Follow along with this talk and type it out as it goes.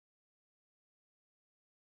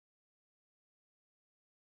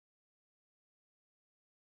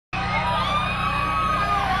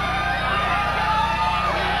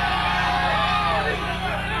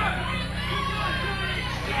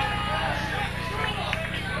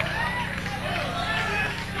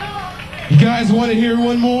You guys want to hear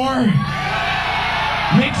one more?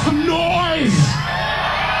 Make some noise!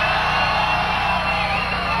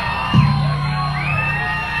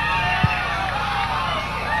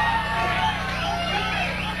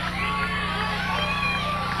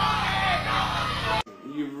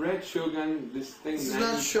 You've read Shogun, this thing. This is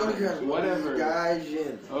not Shogun. Whatever.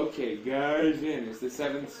 Gaijin. Okay, Gaijin. It's the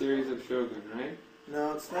 7th series of Shogun, right?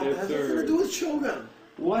 No, it's not. It has nothing to do with Shogun.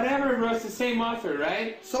 Whatever, bro. It's the same author,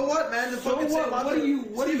 right? So what, man? The fucking same author.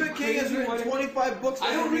 Stephen King has written 25 books.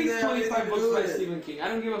 I don't read 25 books by Stephen King. I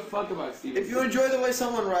don't give a fuck about Stephen King. If you enjoy the way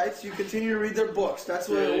someone writes, you continue to read their books. That's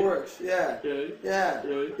the way it works. Yeah. Really? Yeah.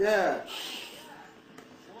 Really? Yeah.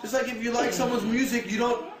 Just like if you like someone's music, you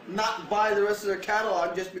don't not buy the rest of their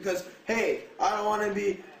catalog just because, hey, I don't want to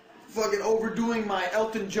be fucking overdoing my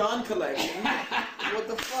Elton John collection. What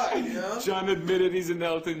the fuck, you know? John admitted he's an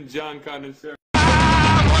Elton John connoisseur.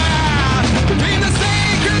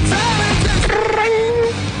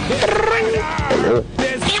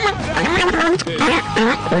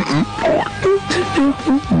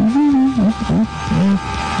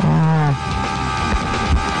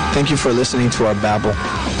 Thank you for listening to our babble,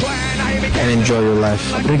 and enjoy your life.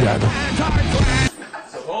 Obrigado.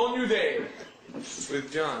 It's a whole new day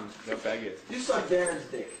with John, the faggot. You suck Darren's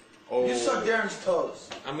dick. Oh. You suck Darren's toes.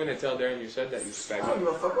 I'm gonna tell Darren you said that, you I don't faggot. give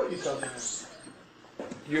a fuck what you tell Darren.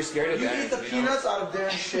 You're scared of You that. eat the peanuts out of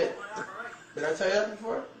Darren's shit. Did I tell you that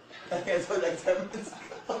before? I told you like 10 minutes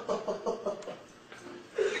ago.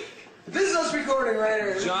 This is us recording right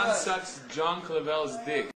here. John sucks John Clavel's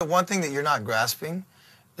dick. The one thing that you're not grasping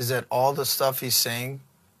is that all the stuff he's saying,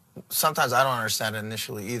 sometimes I don't understand it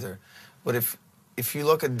initially either, but if you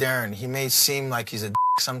look at Darren, he may seem like he's a dick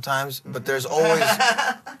sometimes, but there's always...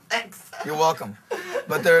 Thanks. You're welcome.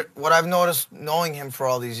 But what I've noticed knowing him for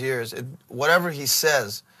all these years, whatever he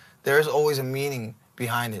says, there's always a meaning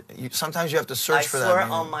behind it. Sometimes you have to search for that meaning. I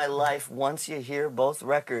swear on my life, once you hear both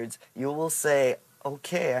records, you will say,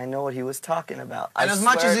 okay, I know what he was talking about. And as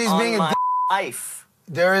much as he's being a life.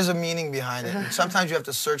 There is a meaning behind it. And sometimes you have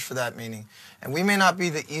to search for that meaning. And we may not be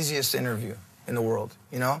the easiest interview in the world,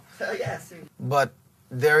 you know? Yes. But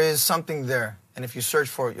there is something there. And if you search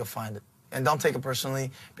for it, you'll find it. And don't take it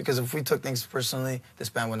personally, because if we took things personally, this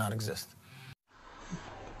band would not exist.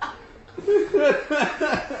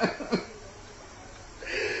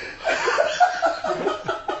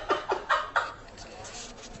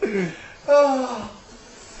 Oh.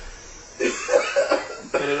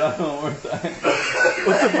 Put it on one more time.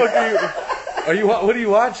 What the fuck are you? What are you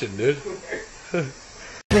watching, dude? I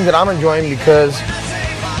think that I'm enjoying because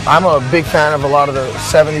I'm a big fan of a lot of the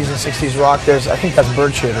 70s and 60s rock. I think that's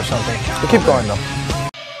bird shit or something. But keep going though.